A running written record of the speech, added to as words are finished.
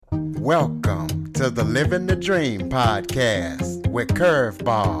Welcome to the Living the Dream podcast with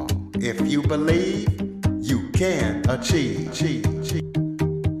Curveball. If you believe, you can achieve.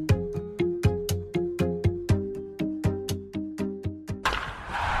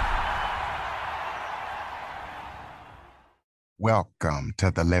 Welcome to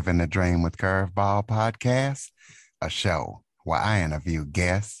the Living the Dream with Curveball podcast, a show where I interview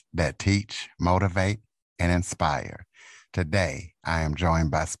guests that teach, motivate, and inspire. Today, I am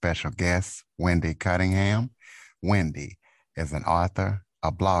joined by special guest, Wendy Cunningham. Wendy is an author,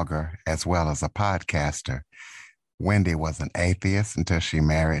 a blogger, as well as a podcaster. Wendy was an atheist until she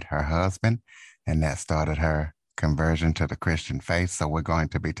married her husband, and that started her conversion to the Christian faith. So we're going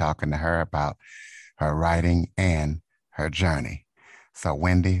to be talking to her about her writing and her journey. So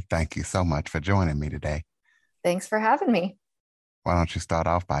Wendy, thank you so much for joining me today. Thanks for having me. Why don't you start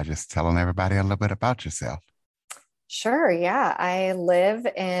off by just telling everybody a little bit about yourself? Sure. Yeah. I live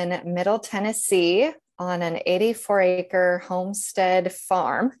in Middle Tennessee on an 84-acre homestead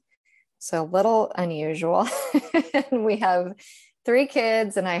farm. So a little unusual. We have 3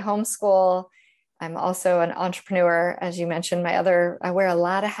 kids and I homeschool. I'm also an entrepreneur. As you mentioned, I wear a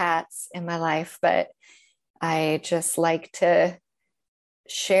lot of hats in my life, but I just like to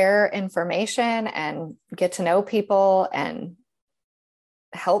share information and get to know people and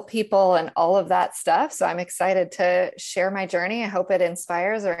help people and all of that stuff. So I'm excited to share my journey. I hope it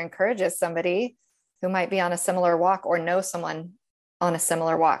inspires or encourages somebody who might be on a similar walk or know someone on a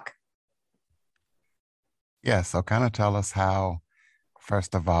similar walk. Yeah, so kind of tell us how,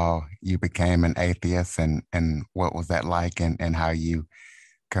 first of all, you became an atheist and what was that like and how you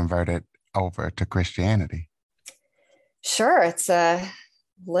converted over to Christianity. Sure. It's a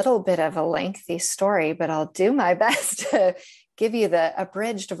little bit of a lengthy story, but I'll do my best to give you the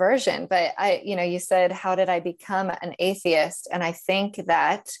abridged version. But you said, how did I become an atheist? And I think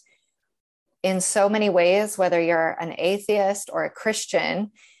that in so many ways, whether you're an atheist or a Christian,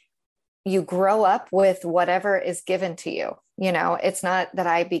 you grow up with whatever is given to you. It's not that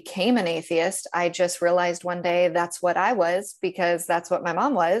I became an atheist. I just realized one day that's what I was, because that's what my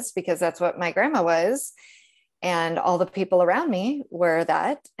mom was, because that's what my grandma was. And all the people around me were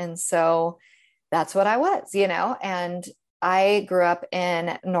that. And so that's what I was, and I grew up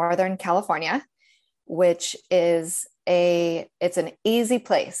in Northern California, which is it's an easy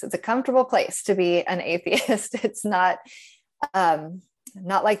place. It's a comfortable place to be an atheist. It's not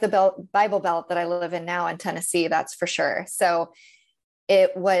like the Bible Belt that I live in now in Tennessee, that's for sure. So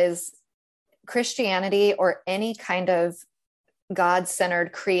it was Christianity or any kind of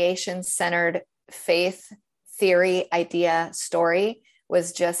God-centered, creation-centered faith, theory, idea, story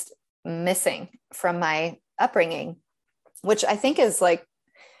was just missing from my upbringing, which I think is like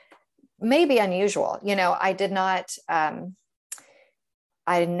maybe unusual. I did not, I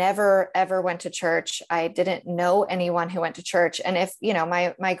never, ever went to church. I didn't know anyone who went to church. And if,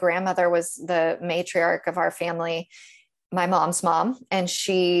 my grandmother was the matriarch of our family, my mom's mom, and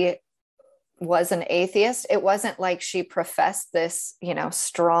she was an atheist. It wasn't like she professed this,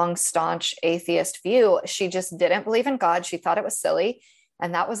 strong, staunch atheist view. She just didn't believe in God. She thought it was silly.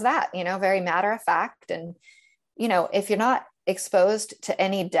 And that was that, very matter of fact. And, if you're not exposed to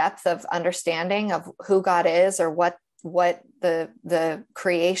any depth of understanding of who God is or what the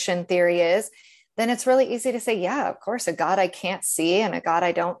creation theory is, then it's really easy to say, yeah, of course, a God I can't see and a God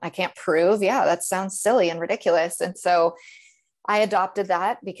I can't prove. Yeah, that sounds silly and ridiculous. And so I adopted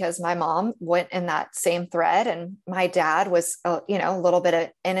that because my mom went in that same thread, and my dad was, a little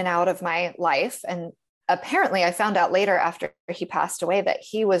bit in and out of my life. And apparently I found out later after he passed away that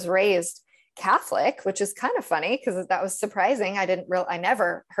he was raised Catholic, which is kind of funny because that was surprising. I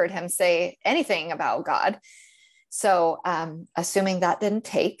never heard him say anything about God. So assuming that didn't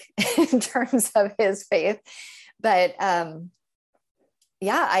take in terms of his faith, but I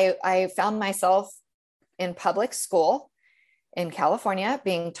found myself in public school in California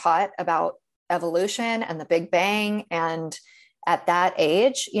being taught about evolution and the Big Bang. And at that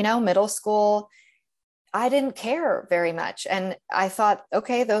age, middle school, I didn't care very much. And I thought,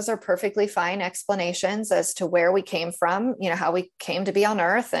 okay, those are perfectly fine explanations as to where we came from, how we came to be on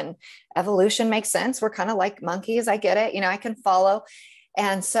Earth, and evolution makes sense. We're kind of like monkeys. I get it. I can follow.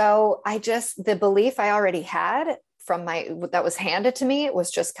 And so the belief I already had that was handed to me, it was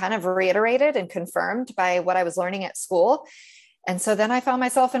just kind of reiterated and confirmed by what I was learning at school. And so then I found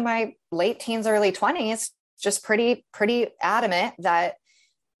myself in my late teens, early 20s, just pretty adamant that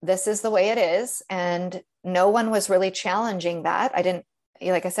this is the way it is. And no one was really challenging that.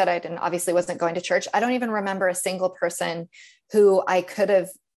 Like I said, obviously wasn't going to church. I don't even remember a single person who I could have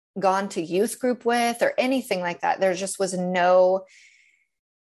gone to youth group with or anything like that. There just was no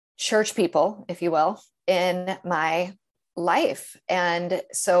church people, if you will, in my life. And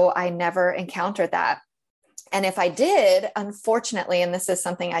so I never encountered that. And if I did, unfortunately, and this is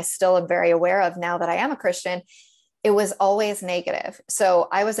something I still am very aware of now that I am a Christian, it was always negative. So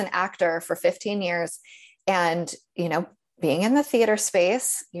I was an actor for 15 years. And, being in the theater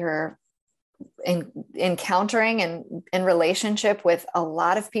space, you're encountering and in relationship with a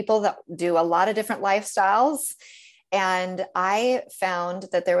lot of people that do a lot of different lifestyles. And I found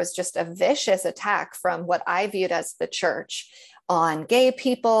that there was just a vicious attack from what I viewed as the church on gay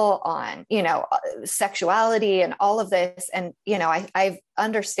people, on, sexuality and all of this. And, I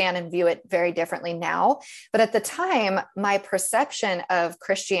understand and view it very differently now. But at the time, my perception of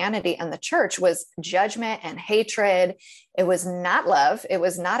Christianity and the church was judgment and hatred. It was not love. It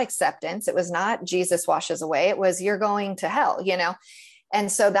was not acceptance. It was not Jesus washes away. It was you're going to hell,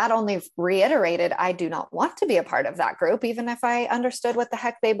 And so that only reiterated, I do not want to be a part of that group, even if I understood what the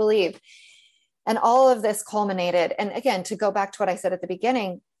heck they believed. And all of this culminated. And again, to go back to what I said at the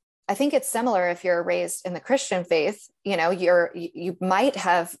beginning, I think it's similar if you're raised in the Christian faith, you might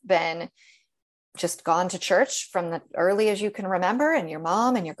have been just gone to church from the early as you can remember, and your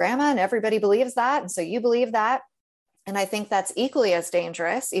mom and your grandma and everybody believes that. And so you believe that. And I think that's equally as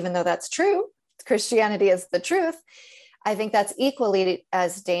dangerous, even though that's true. Christianity is the truth. I think that's equally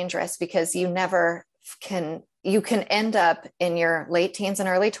as dangerous because you can end up in your late teens and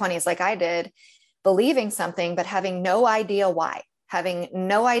early 20s, like I did, believing something, but having no idea why, having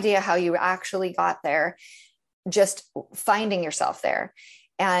no idea how you actually got there, just finding yourself there.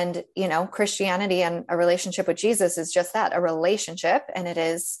 And, Christianity and a relationship with Jesus is just that, a relationship. And it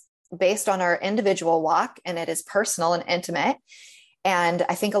is based on our individual walk, and it is personal and intimate. And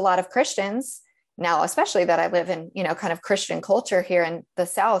I think a lot of Christians now, especially that I live in, kind of Christian culture here in the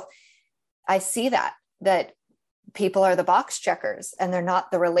South, I see that people are the box checkers and they're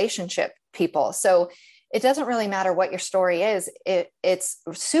not the relationship people. So it doesn't really matter what your story is. It's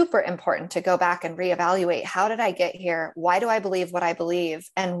super important to go back and reevaluate. How did I get here? Why do I believe what I believe?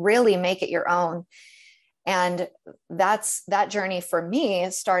 And really make it your own. And that journey for me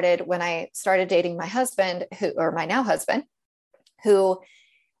started when I started dating my husband, my now husband, who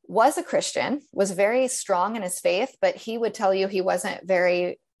was a Christian, was very strong in his faith, but he would tell you he wasn't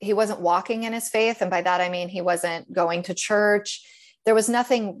walking in his faith. And by that, I mean, he wasn't going to church. There was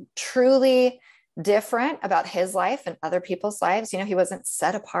nothing truly different about his life and other people's lives. He wasn't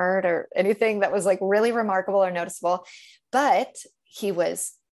set apart or anything that was like really remarkable or noticeable, but he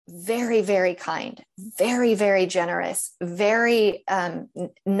was very, very kind, very, very generous, very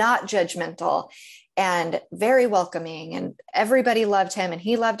not judgmental, and very welcoming. And everybody loved him and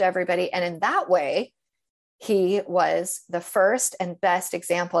he loved everybody. And in that way, he was the first and best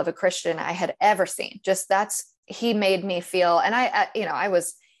example of a Christian I had ever seen. He made me feel, and I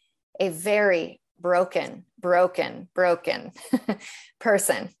was a very broken person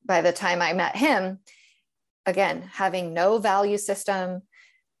by the time I met him. Again, having no value system,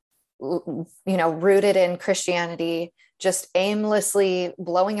 rooted in Christianity, just aimlessly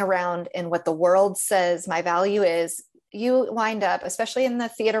blowing around in what the world says my value is. You wind up, especially in the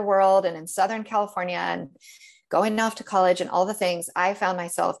theater world and in Southern California and going off to college and all the things, I found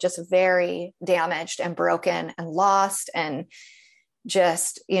myself just very damaged and broken and lost and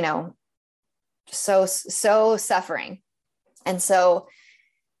just, so suffering. And so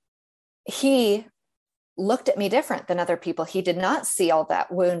he looked at me different than other people. He did not see all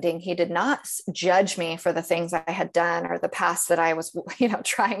that wounding. He did not judge me for the things I had done or the past that I was,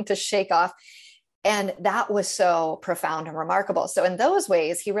 trying to shake off. And that was so profound and remarkable. So in those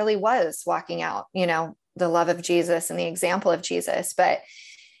ways, he really was walking out, the love of Jesus and the example of Jesus. But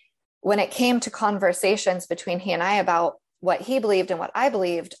when it came to conversations between he and I about what he believed and what I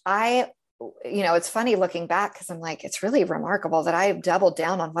believed, it's funny looking back because I'm like, it's really remarkable that I doubled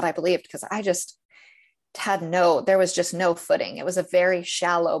down on what I believed because I just there was just no footing. It was a very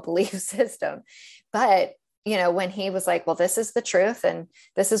shallow belief system. But, when he was like, well, this is the truth and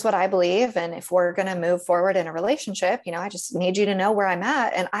this is what I believe. And if we're going to move forward in a relationship, I just need you to know where I'm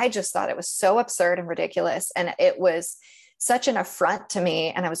at. And I just thought it was so absurd and ridiculous. And it was such an affront to me.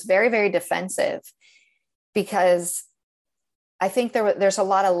 And I was very, very defensive because I think there's a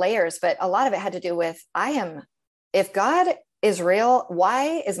lot of layers, but a lot of it had to do with, if God is real,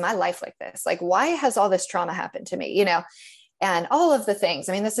 why is my life like this? Like, why has all this trauma happened to me, and all of the things.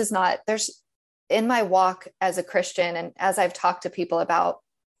 I mean, there's in my walk as a Christian, and as I've talked to people about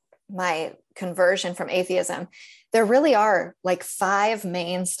my conversion from atheism, there really are like 5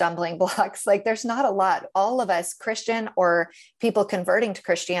 main stumbling blocks. Like there's not a lot. All of us, Christian or people converting to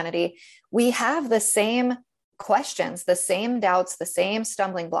Christianity, we have the same questions, the same doubts, the same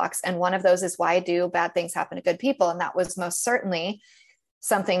stumbling blocks. And one of those is, why do bad things happen to good people? And that was most certainly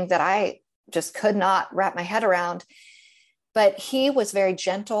something that I just could not wrap my head around. But he was very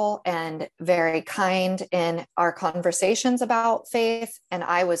gentle and very kind in our conversations about faith. And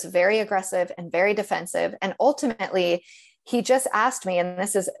I was very aggressive and very defensive. And ultimately, he just asked me, and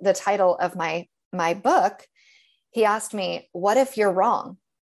this is the title of my book, he asked me, what if you're wrong?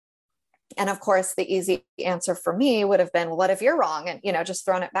 And of course, the easy answer for me would have been, well, what if you're wrong? And, just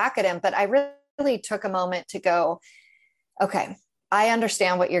thrown it back at him. But I really took a moment to go, okay, I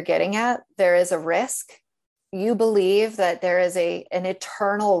understand what you're getting at. There is a risk. You believe that there is an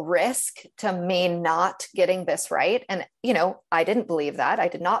eternal risk to me not getting this right. And, I didn't believe that. I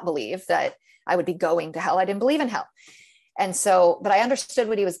did not believe that I would be going to hell. I didn't believe in hell. And so, but I understood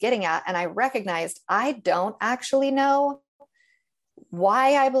what he was getting at. And I recognized I don't actually know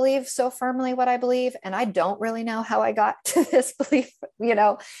why I believe so firmly what I believe. And I don't really know how I got to this belief,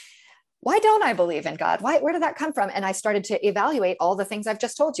 why don't I believe in God? Where did that come from? And I started to evaluate all the things I've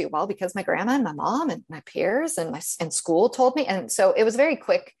just told you. Well, because my grandma and my mom and my peers and school told me. And so it was very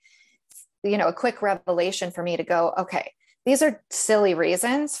quick, a quick revelation for me to go, okay, these are silly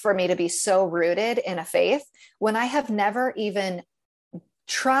reasons for me to be so rooted in a faith when I have never even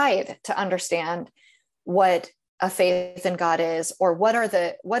tried to understand what a faith in God is, or what are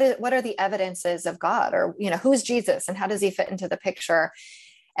the evidences of God, or, who's Jesus and how does he fit into the picture?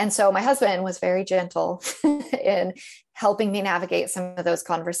 And so my husband was very gentle in helping me navigate some of those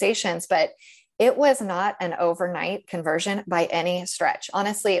conversations, but it was not an overnight conversion by any stretch.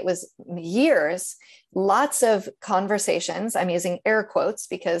 Honestly, it was years, lots of conversations. I'm using air quotes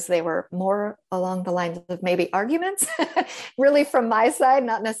because they were more along the lines of maybe arguments, really from my side,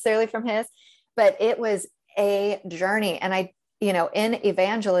 not necessarily from his, but it was a journey. And in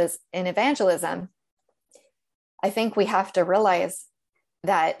evangelism, I think we have to realize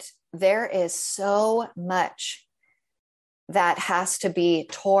that there is so much that has to be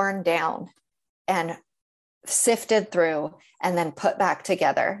torn down and sifted through and then put back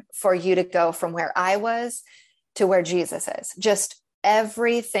together for you to go from where I was to where Jesus is. Just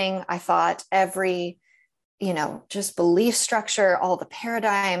everything I thought, just belief structure, all the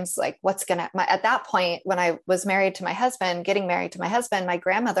paradigms, like at that point, when I was getting married to my husband, my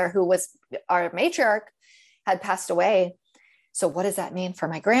grandmother, who was our matriarch, had passed away. So what does that mean for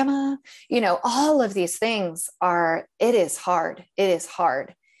my grandma? All of these things it is hard. It is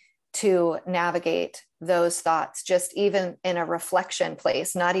hard to navigate those thoughts, just even in a reflection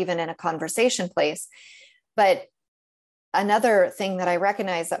place, not even in a conversation place. But another thing that I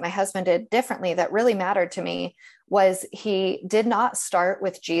recognized that my husband did differently that really mattered to me was he did not start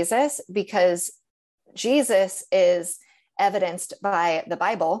with Jesus, because Jesus is evidenced by the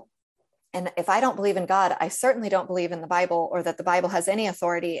Bible. And if I don't believe in God, I certainly don't believe in the Bible, or that the Bible has any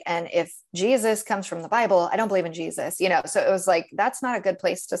authority. And if Jesus comes from the Bible, I don't believe in Jesus, so it was like, that's not a good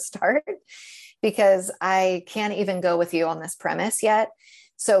place to start, because I can't even go with you on this premise yet.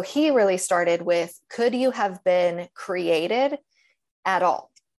 So he really started with, could you have been created at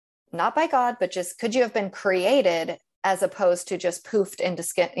all? Not by God, but just, could you have been created, as opposed to just poofed into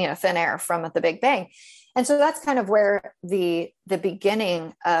thin air from the Big Bang? And so that's kind of where the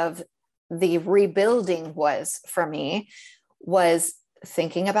beginning of the rebuilding was for me, was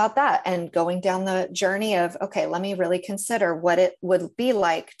thinking about that and going down the journey of, okay, let me really consider what it would be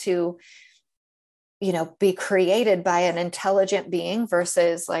like to, be created by an intelligent being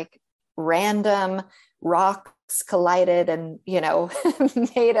versus like random rocks collided and,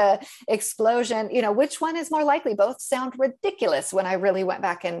 made a explosion, which one is more likely? Both sound ridiculous when I really went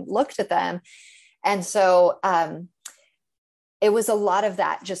back and looked at them. And so, it was a lot of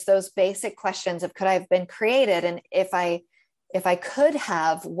that, just those basic questions of, could I have been created? And if I could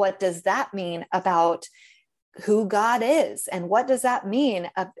have, what does that mean about who God is? And what does that mean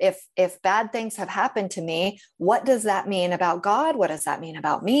if bad things have happened to me? What does that mean about God? What does that mean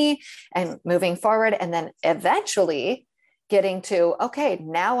about me? And moving forward, and then eventually getting to, okay,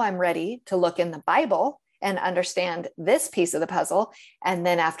 now I'm ready to look in the Bible and understand this piece of the puzzle. And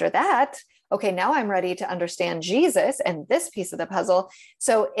then after that, okay, now I'm ready to understand Jesus and this piece of the puzzle.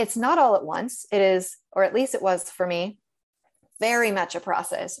 So it's not all at once. It is, or at least it was for me, very much a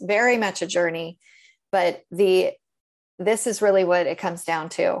process, very much a journey. But this is really what it comes down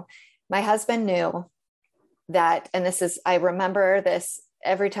to. My husband knew that, and I remember this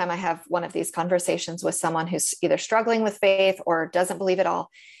every time I have one of these conversations with someone who's either struggling with faith or doesn't believe at all.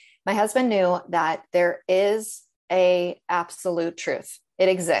 My husband knew that there is a absolute truth. It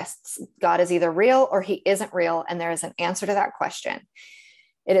exists. God is either real or he isn't real. And there is an answer to that question.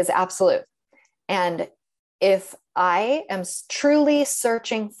 It is absolute. And if I am truly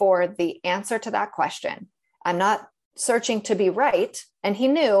searching for the answer to that question, I'm not searching to be right. And he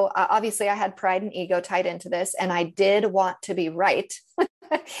knew, obviously, I had pride and ego tied into this, and I did want to be right.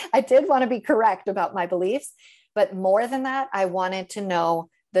 I did want to be correct about my beliefs. But more than that, I wanted to know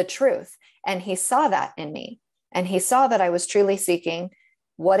the truth. And he saw that in me. And he saw that I was truly seeking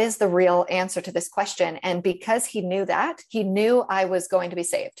what is the real answer to this question. And because he knew that, he knew I was going to be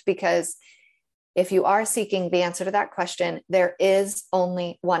saved. Because if you are seeking the answer to that question, there is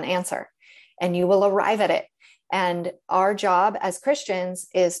only one answer, and you will arrive at it. And our job as Christians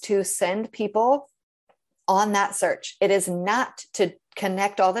is to send people on that search. It is not to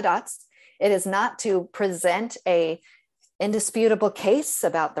connect all the dots. It is not to present a indisputable case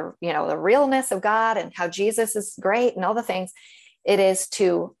about the realness of God and how Jesus is great and all the things. It is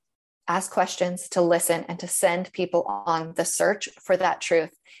to ask questions, to listen, and to send people on the search for that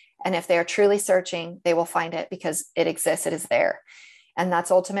truth. And if they are truly searching, they will find it because it exists. It is there. And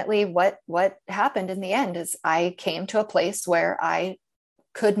that's ultimately what happened in the end. Is I came to a place where I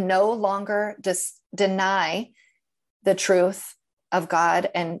could no longer deny the truth of God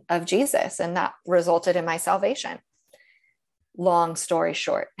and of Jesus. And that resulted in my salvation. Long story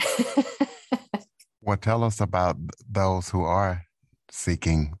short. Well, tell us about those who are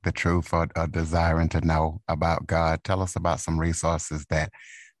seeking the truth or desiring to know about God. Tell us about some resources that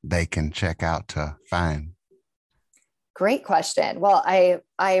they can check out to find. Great question. Well,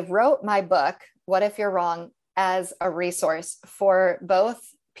 I wrote my book, What If You're Wrong, as a resource for both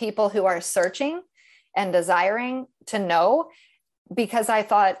people who are searching and desiring to know, because I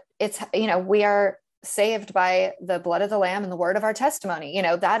thought we are saved by the blood of the Lamb and the word of our testimony.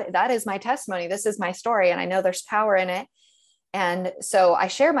 That is my testimony. This is my story. And I know there's power in it. And so I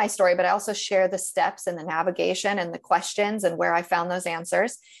share my story, but I also share the steps and the navigation and the questions and where I found those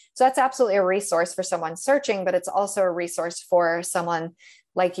answers. So that's absolutely a resource for someone searching, but it's also a resource for someone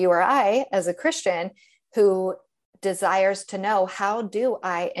like you or I as a Christian who desires to know, how do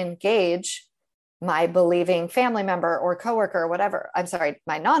I engage my believing family member or coworker or whatever,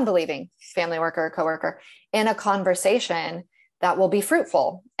 my non-believing family worker or coworker in a conversation that will be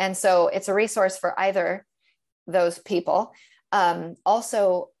fruitful. And so it's a resource for either those people.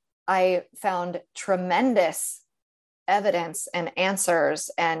 Also, I found tremendous evidence and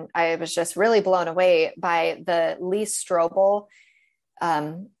answers, and I was just really blown away by the Lee Strobel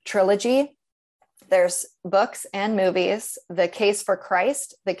trilogy. There's books and movies, The Case for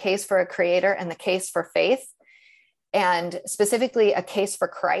Christ, The Case for a Creator, and The Case for Faith. And specifically A Case for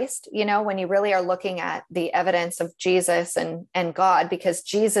Christ, when you really are looking at the evidence of Jesus and God, because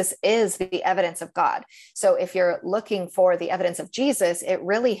Jesus is the evidence of God. So if you're looking for the evidence of Jesus, it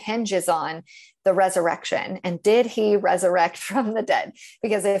really hinges on the resurrection. And did he resurrect from the dead?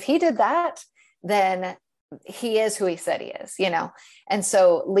 Because if he did that, then he is who he said he is, And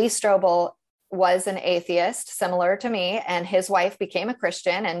so Lee Strobel was an atheist, similar to me, and his wife became a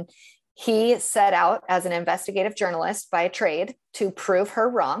Christian, and he set out as an investigative journalist by trade to prove her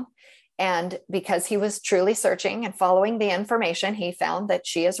wrong. And because he was truly searching and following the information, he found that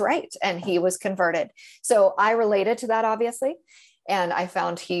she is right, and he was converted. So I related to that, obviously. And I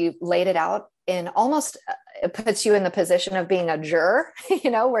found he laid it out in almost, it puts you in the position of being a juror,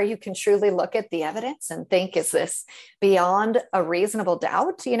 where you can truly look at the evidence and think, is this beyond a reasonable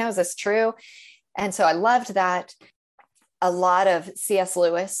doubt? Is this true? And so I loved that. A lot of C.S.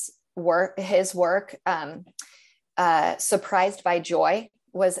 Lewis his work, Surprised by Joy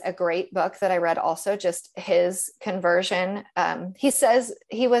was a great book that I read also, just his conversion. He says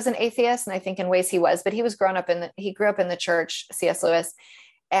he was an atheist, and I think in ways he was, but he grew up in the church, C.S. Lewis.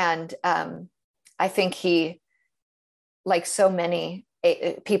 And I think he, like so many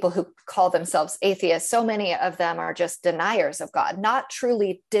people who call themselves atheists, so many of them are just deniers of God, not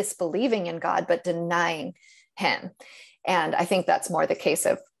truly disbelieving in God, but denying him. And I think that's more the case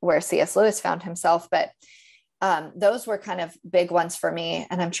of where C.S. Lewis found himself. But those were kind of big ones for me.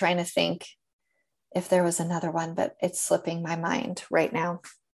 And I'm trying to think if there was another one, but it's slipping my mind right now.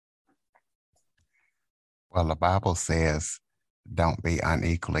 Well, the Bible says, don't be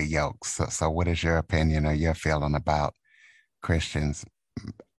unequally yoked. So what is your opinion or your feeling about Christians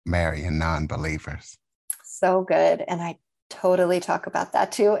marrying non-believers? So good. And I totally talk about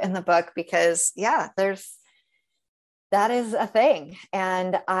that too in the book, because that is a thing.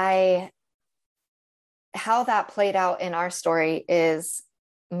 And how that played out in our story is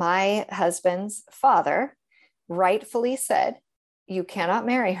my husband's father rightfully said, you cannot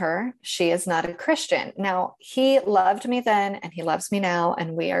marry her. She is not a Christian. Now, he loved me then, and he loves me now,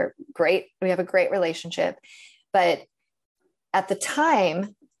 and we are great. We have a great relationship. But at the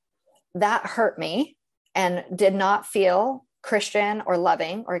time, that hurt me. and did not feel Christian or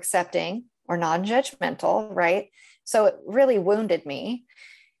loving or accepting or non-judgmental, right? So it really wounded me.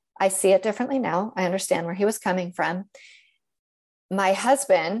 I see it differently now. I understand where he was coming from. My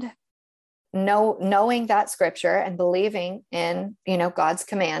husband, knowing that scripture and believing in, God's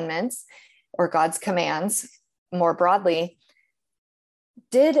commandments or God's commands more broadly,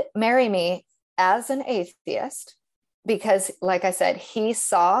 did marry me as an atheist because, like I said, he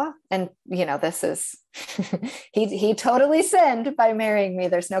saw, and this is he totally sinned by marrying me,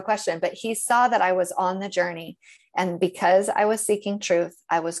 there's no question, but he saw that I was on the journey, and because I was seeking truth,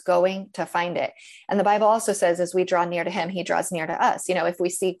 I was going to find it. And the Bible also says, as we draw near to him, he draws near to us. If we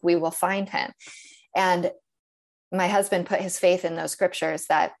seek, we will find him. And my husband put his faith in those scriptures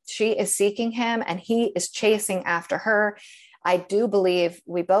that she is seeking him and he is chasing after her. I do believe,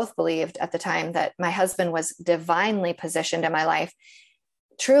 we both believed at the time, that my husband was divinely positioned in my life,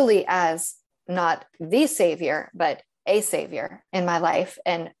 truly as not the savior, but a savior in my life,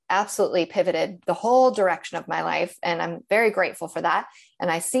 and absolutely pivoted the whole direction of my life. And I'm very grateful for that.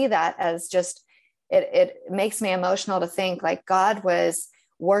 And I see that as just, it makes me emotional to think like God was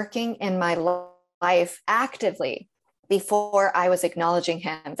working in my life actively before I was acknowledging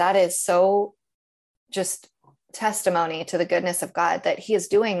him. That is so just testimony to the goodness of God, that he is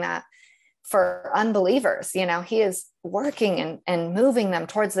doing that for unbelievers. He is working and moving them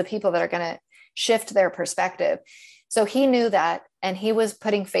towards the people that are going to shift their perspective. So he knew that, and he was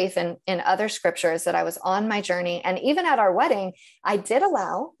putting faith in other scriptures, that I was on my journey. And even at our wedding, I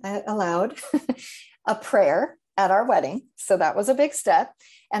allowed a prayer at our wedding. So that was a big step.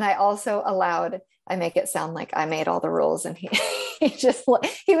 And I also I make it sound like I made all the rules, and he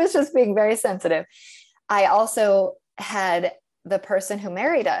was just being very sensitive. I also had, the person who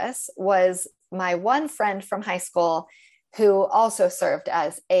married us was my one friend from high school, who also served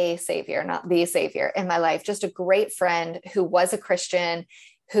as a savior, not the savior in my life. Just a great friend who was a Christian,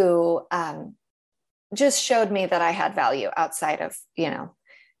 who just showed me that I had value outside of,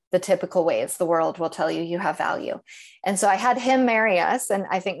 the typical ways the world will tell you have value. And so I had him marry us. And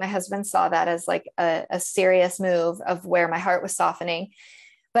I think my husband saw that as like a serious move of where my heart was softening.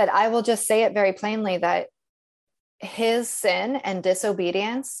 But I will just say it very plainly that his sin and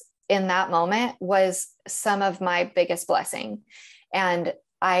disobedience in that moment was some of my biggest blessing. And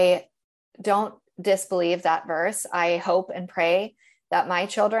I don't disbelieve that verse. I hope and pray that my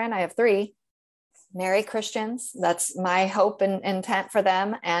children, I have 3, marry Christians. That's my hope and intent for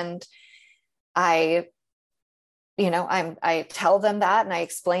them. And I tell them that, and I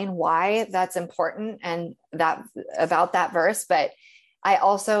explain why that's important and that about that verse. But I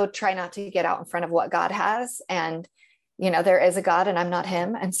also try not to get out in front of what God has. And, there is a God and I'm not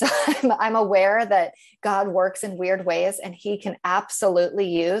him. And so I'm aware that God works in weird ways, and he can absolutely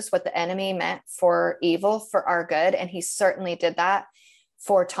use what the enemy meant for evil for our good. And he certainly did that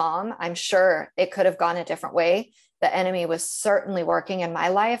for Tom. I'm sure it could have gone a different way. The enemy was certainly working in my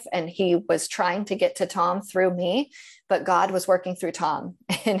life, and he was trying to get to Tom through me, but God was working through Tom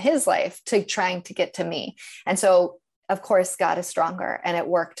in his life to trying to get to me. And so, of course, God is stronger, and it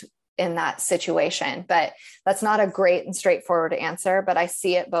worked in that situation. But that's not a great and straightforward answer, but I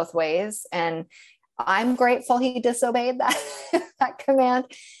see it both ways. And I'm grateful he disobeyed that command.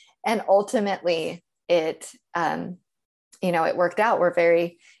 And ultimately it worked out. We're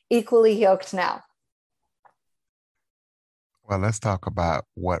very equally yoked now. Well, let's talk about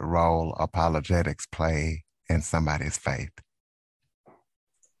what role apologetics play in somebody's faith.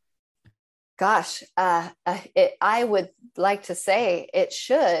 Gosh, I would like to say it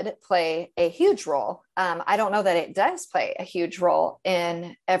should play a huge role. I don't know that it does play a huge role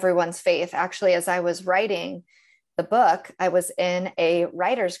in everyone's faith. Actually, as I was writing the book, I was in a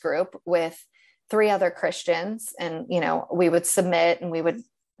writer's group with 3 other Christians, and, we would submit, and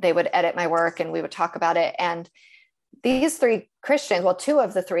they would edit my work, and we would talk about it. And these 3 Christians, well, 2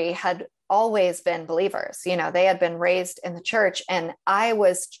 of the 3 had always been believers. They had been raised in the church, and I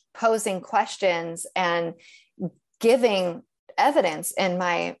was posing questions and giving evidence in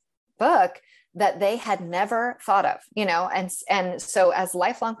my book that they had never thought of, and so as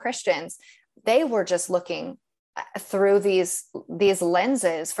lifelong Christians, they were just looking through these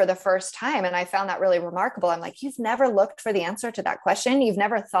lenses for the first time. And I found that really remarkable. I'm like, you've never looked for the answer to that question. You've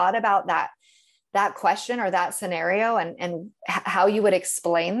never thought about that question or that scenario and how you would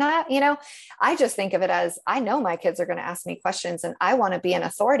explain that. I just think of it as, I know my kids are going to ask me questions, and I want to be an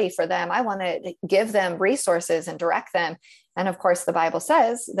authority for them. I want to give them resources and direct them. And of course, the Bible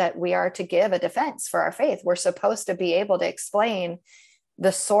says that we are to give a defense for our faith. We're supposed to be able to explain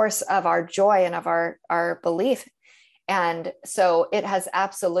the source of our joy and of our belief. And so it has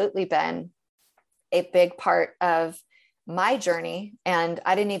absolutely been a big part of my journey. And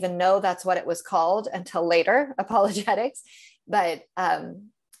I didn't even know that's what it was called until later, apologetics. But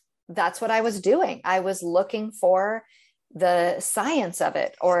that's what I was doing. I was looking for the science of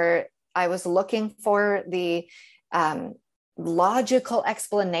it, or I was looking for the logical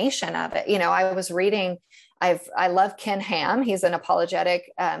explanation of it. I was reading, I love Ken Ham. He's an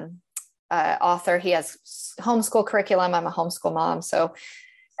apologetic author. He has homeschool curriculum. I'm a homeschool mom. So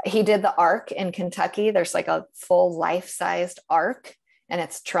he did the Ark in Kentucky. There's like a full life-sized Ark, and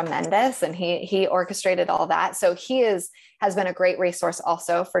it's tremendous. And he orchestrated all that. So he has been a great resource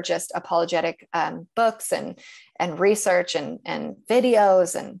also for just apologetic books and research and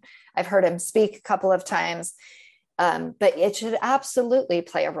videos. And I've heard him speak a couple of times. But it should absolutely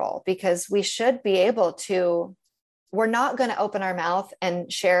play a role, because we should be able to, we're not going to open our mouth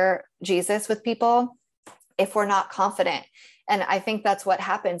and share Jesus with people if we're not confident. And I think that's what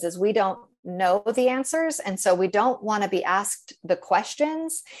happens, is we don't know the answers. And so we don't want to be asked the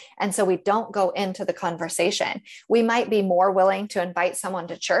questions. And so we don't go into the conversation. We might be more willing to invite someone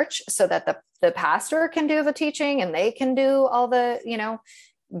to church so that the pastor can do the teaching and they can do all the,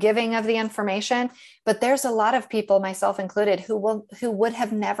 giving of the information. But there's a lot of people, myself included, who would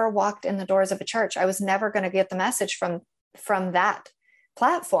have never walked in the doors of a church. I was never going to get the message from that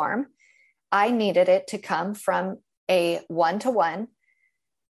platform. I needed it to come from a one-to-one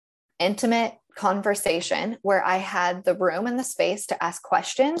intimate conversation where I had the room and the space to ask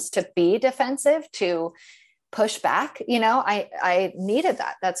questions, to be defensive, to push back. I needed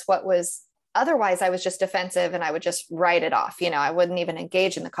that. That's what was, otherwise I was just defensive and I would just write it off. I wouldn't even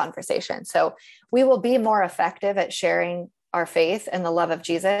engage in the conversation. So we will be more effective at sharing our faith and the love of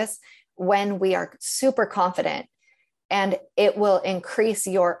Jesus when we are super confident, and it will increase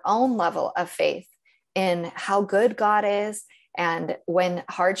your own level of faith in how good God is. And when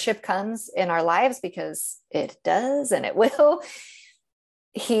hardship comes in our lives, because it does, and it will,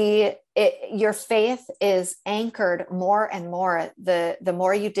 your faith is anchored more and more. The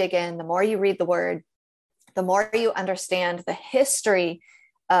more you dig in, the more you read the word, the more you understand the history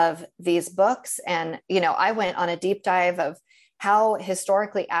of these books. And, I went on a deep dive of how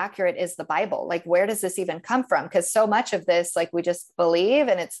historically accurate is the Bible? Like, where does this even come from? Because so much of this, like, we just believe.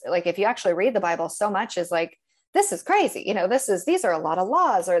 And it's like, if you actually read the Bible, so much is like, this is crazy. These are a lot of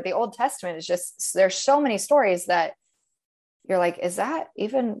laws, or the Old Testament is just, there's so many stories that you're like, is that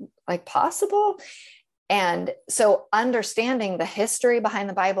even like possible? And so understanding the history behind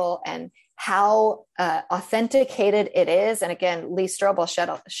the Bible and how authenticated it is. And again, Lee Strobel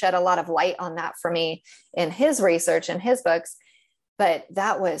shed a lot of light on that for me in his research and his books. But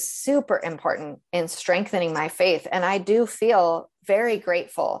that was super important in strengthening my faith. And I do feel very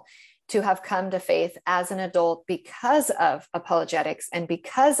grateful to have come to faith as an adult because of apologetics, and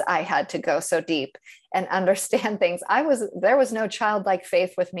because I had to go so deep and understand things. There was no childlike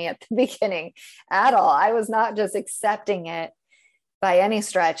faith with me at the beginning at all. I was not just accepting it by any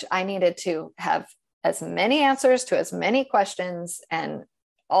stretch. I needed to have as many answers to as many questions and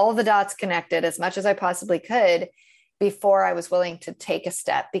all the dots connected as much as I possibly could before I was willing to take a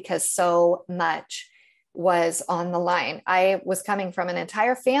step, because so much was on the line. I was coming from an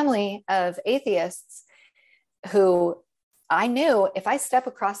entire family of atheists who I knew, if I step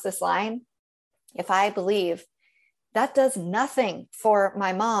across this line, if I believe, that does nothing for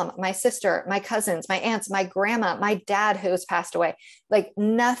my mom, my sister, my cousins, my aunts, my grandma, my dad who's passed away, like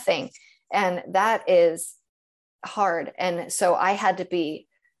nothing. And that is hard. And so I had to be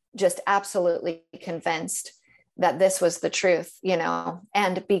just absolutely convinced that this was the truth,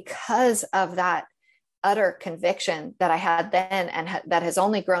 and because of that utter conviction that I had then, and that has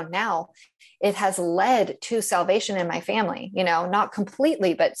only grown now, it has led to salvation in my family, not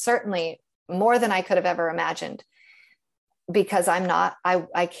completely, but certainly more than I could have ever imagined, because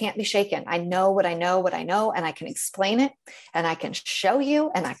I can't be shaken. I know what I know, and I can explain it, and I can show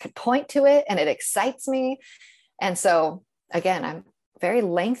you, and I could point to it, and it excites me. And so again, I'm very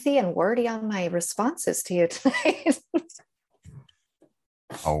lengthy and wordy on my responses to you tonight.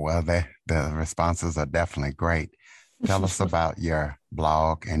 Oh, well, the responses are definitely great. Tell us about your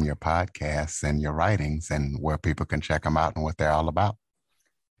blog and your podcasts and your writings, and where people can check them out and what they're all about.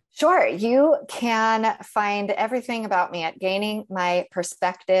 Sure. You can find everything about me at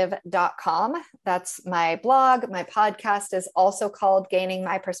gainingmyperspective.com. That's my blog. My podcast is also called Gaining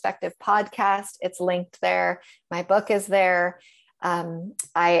My Perspective Podcast. It's linked there. My book is there.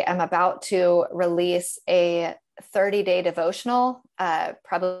 I am about to release a 30-day devotional,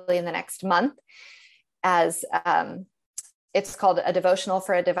 probably in the next month, as it's called A Devotional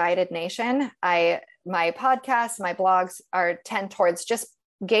for a Divided Nation. My podcasts, my blogs tend towards just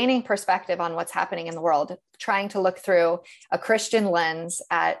gaining perspective on what's happening in the world, trying to look through a Christian lens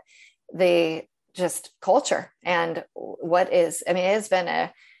at the just culture and what is, I mean, it has been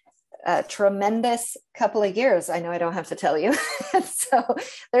a tremendous couple of years. I know I don't have to tell you. So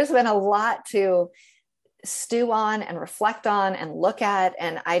there's been a lot to stew on and reflect on and look at.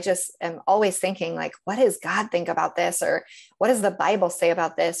 And I just am always thinking, like, what does God think about this? Or what does the Bible say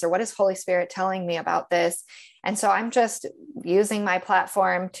about this? Or what is Holy Spirit telling me about this? And so I'm just using my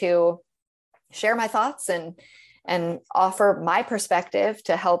platform to share my thoughts and offer my perspective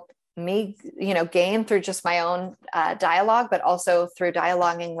to help me, gain through just my own dialogue, but also through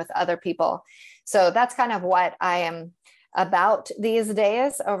dialoguing with other people. So that's kind of what I am about these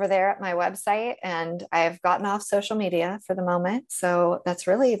days over there at my website. And I've gotten off social media for the moment. So that's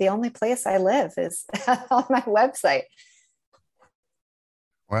really the only place I live is on my website.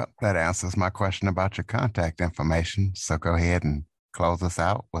 Well, that answers my question about your contact information. So go ahead and close us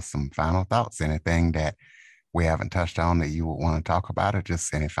out with some final thoughts. Anything that we haven't touched on that you would want to talk about, or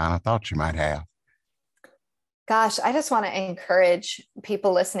just any final thoughts you might have? Gosh, I just want to encourage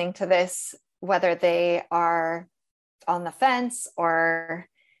people listening to this, whether they are on the fence or,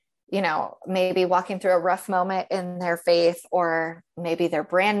 maybe walking through a rough moment in their faith, or maybe they're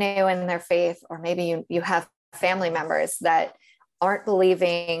brand new in their faith, or maybe you have family members that aren't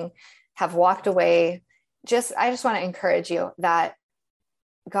believing, have walked away. I just want to encourage you that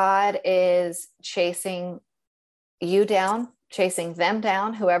God is chasing you down, chasing them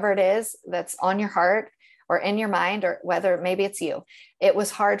down, whoever it is that's on your heart or in your mind, or whether maybe it's you. It was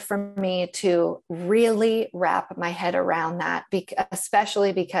hard for me to really wrap my head around that,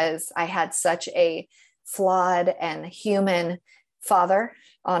 especially because I had such a flawed and human father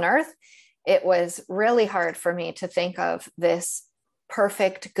on earth. It was really hard for me to think of this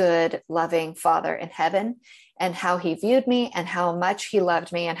perfect, good, loving Father in heaven and how he viewed me and how much he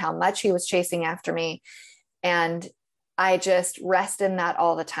loved me and how much he was chasing after me. And I just rest in that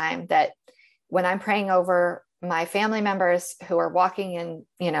all the time, that when I'm praying over my family members who are walking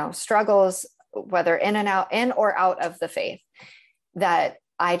in, struggles, whether in or out of the faith, that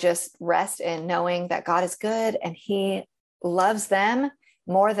I just rest in knowing that God is good and he loves them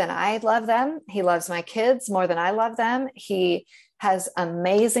more than I love them. He loves my kids more than I love them. He has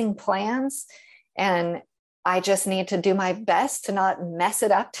amazing plans, and I just need to do my best to not mess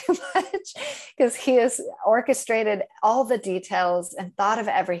it up too much, because he has orchestrated all the details and thought of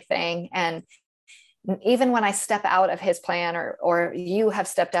everything. And even when I step out of his plan, or you have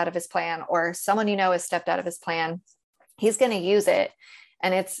stepped out of his plan, or someone has stepped out of his plan, he's going to use it.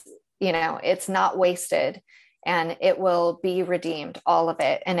 And it's not wasted, and it will be redeemed, all of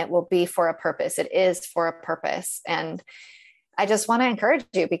it. And it will be for a purpose. It is for a purpose. And I just want to encourage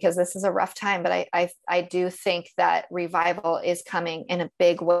you, because this is a rough time, but I do think that revival is coming in a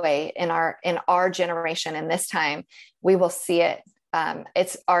big way in our generation. And this time we will see it.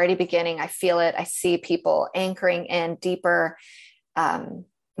 It's already beginning. I feel it. I see people anchoring in deeper,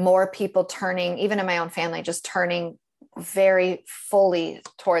 more people turning, even in my own family, just turning very fully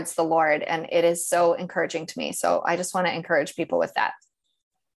towards the Lord. And it is so encouraging to me. So I just want to encourage people with that.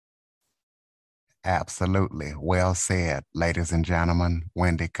 Absolutely. Well said. Ladies and gentlemen,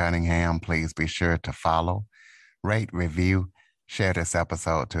 Wendy Cunningham, please be sure to follow, rate, review, share this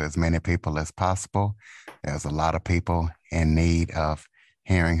episode to as many people as possible. There's a lot of people in need of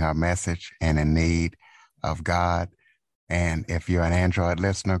hearing her message and in need of God. And if you're an Android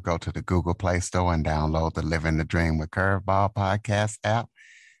listener, go to the Google Play Store and download the Living the Dream with Curveball podcast app.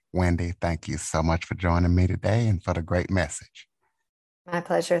 Wendy, thank you so much for joining me today and for the great message. My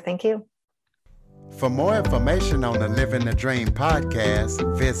pleasure. Thank you. For more information on the Living the Dream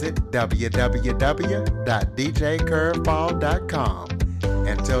podcast, visit www.djcurveball.com.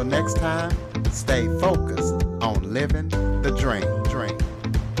 Until next time, stay focused on living the dream.